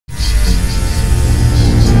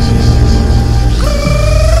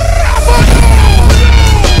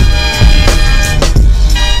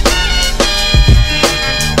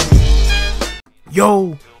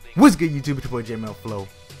What's good, YouTube? It's your boy Jmellflo,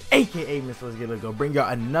 aka Mr. Let's Get It Go. Bring y'all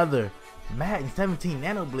another Madden 17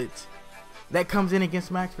 Nano Blitz that comes in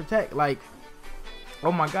against Max Protect. Like,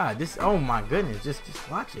 oh my god, this, oh my goodness, just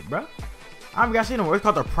watch it, bro. I haven't got seen no. It's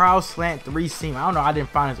called the Prowl Slant 3 seam. I don't know, I didn't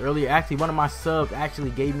find this earlier. Actually, one of my subs actually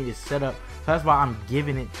gave me this setup, so that's why I'm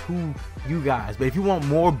giving it to you guys. But if you want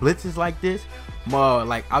more blitzes like this,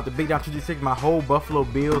 like out the big down 236, my whole Buffalo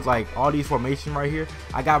builds, like all these formations right here,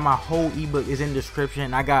 I got my whole ebook is in the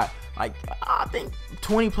description. I got like I think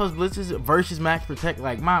 20 plus blitzes versus Max Protect.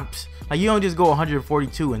 Like like you don't just go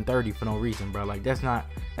 142 and 30 for no reason, bro. Like that's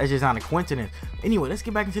just not a coincidence. Anyway, let's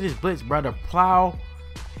get back into this blitz, bro. The Prowl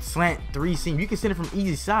Slant 3 seam. You can send it from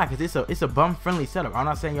easy side because it's a bum friendly setup. I'm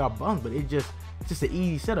not saying y'all bum, but it's just an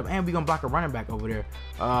easy setup, and we gonna block a running back over there.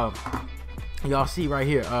 Y'all see right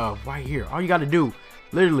here, all you gotta do,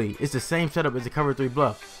 literally, it's the same setup as the cover 3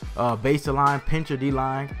 bluff. Base the line, pinch or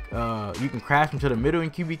D-line. You can crash them to the middle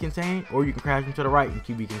and QB contain, or you can crash them to the right and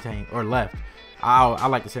QB contain, or left. I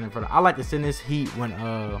like to send it I like to send this heat when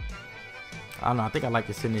I don't know, I think I like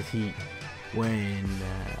to send this heat when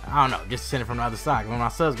I don't know, just send it from the other side when my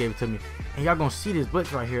subs gave it to me. And y'all gonna see this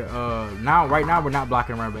blitz right here. Right now we're not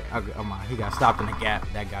blocking running back. Oh my, he got stopped in the gap.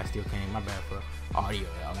 That guy still came. My bad for audio,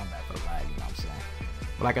 y'all. My bad for the lag, you know what I'm saying.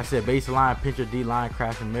 But like I said, baseline, pinch or D-line,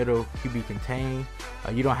 crash in middle, QB contain.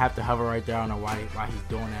 You don't have to hover right there. I don't know why he's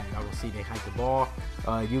doing that. Y'all will see they hike the ball.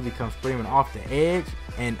 Usually comes screaming off the edge,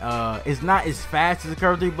 and it's not as fast as the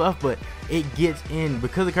cover 3 buff, but it gets in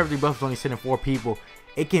because the cover 3 buff is only sending 4 people.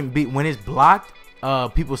 It can be, when it's blocked,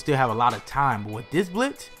 people still have a lot of time. But with this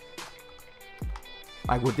blitz,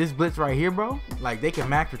 like with this blitz right here, bro, like they can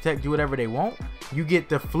max protect, do whatever they want. You get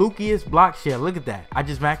the flukiest block share. Look at that. I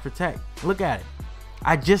just max protect. Look at it.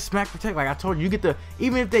 I just max protect. Like I told you, you get the,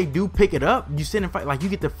 even if they do pick it up, you sit and fight. Like you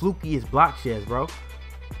get the flukiest block shares, bro.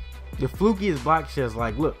 The flukiest block shares.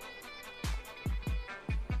 Like look,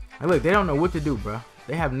 they don't know what to do, bro.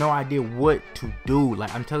 They have no idea what to do.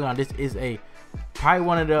 Like I'm telling you, this is probably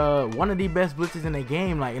one of the best blitzes in the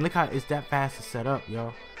game. Like, and look how it's that fast to set up,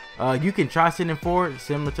 yo. You can try sending forward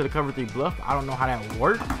similar to the cover 3 bluff. I don't know how that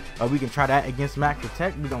works. We can try that against Max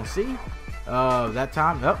Protect. We don't see that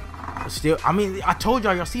time. Yep. Still, I mean, I told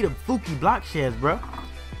y'all see the fluky block shares, bro.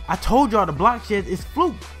 I told y'all the block shares is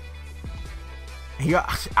fluke. Y'all,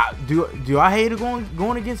 do I hate it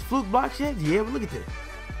going against fluke block shares? Yeah, but look at this.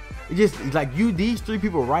 It just like these 3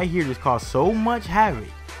 people right here just cause so much havoc.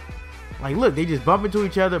 Like look, they just bump into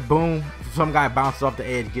each other, boom, some guy bounces off the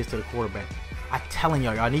edge, gets to the quarterback. I'm telling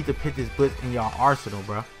y'all need to put this blitz in y'all arsenal,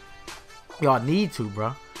 bro. Y'all need to,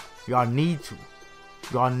 bro. Y'all need to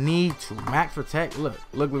Max Protect. Look,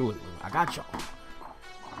 I got y'all.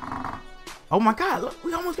 Oh my god, look,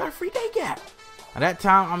 we almost got a free day gap. At that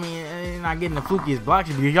time, I mean, not getting the flukiest blocks,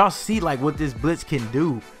 but y'all see like what this blitz can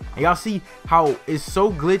do, and y'all see how it's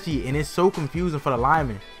so glitchy and it's so confusing for the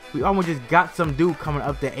lineman. We almost just got some dude coming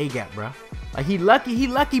up the A gap, bro. Like he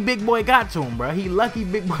lucky big boy got to him, bro. He lucky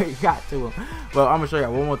big boy got to him. But I'm gonna show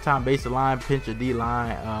y'all one more time. Base the line, pinch or D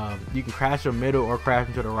line. You can crash your middle or crash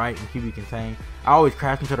into the right and QB contain. I always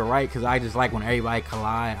crash into the right because I just like when everybody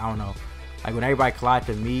collide. I don't know, like when everybody collide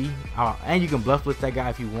to me. And you can bluff with that guy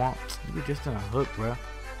if you want. You're just in a hook, bro. What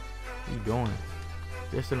you doing?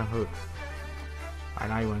 Just in a hook. All right,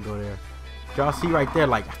 now you wanna go there. Y'all see right there,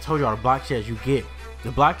 like I told y'all, the block shares you get. The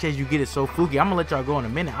block chase you get is so fluky. I'm gonna let y'all go in a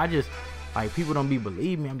minute. I just like people don't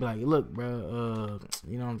believe me. I'm be like, look, bro,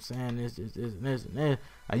 you know what I'm saying? This, and this.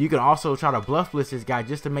 You can also try to bluff blitz this guy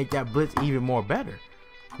just to make that blitz even more better.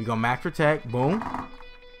 We gonna max protect, boom.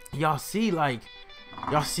 Y'all see, like,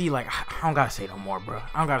 I don't gotta say no more, bro.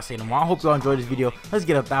 I don't gotta say no more. I hope y'all enjoyed this video. Let's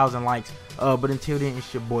get 1,000 likes. But until then,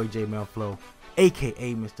 it's your boy Jmellflo,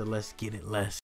 aka Mr. Let's Get It Less.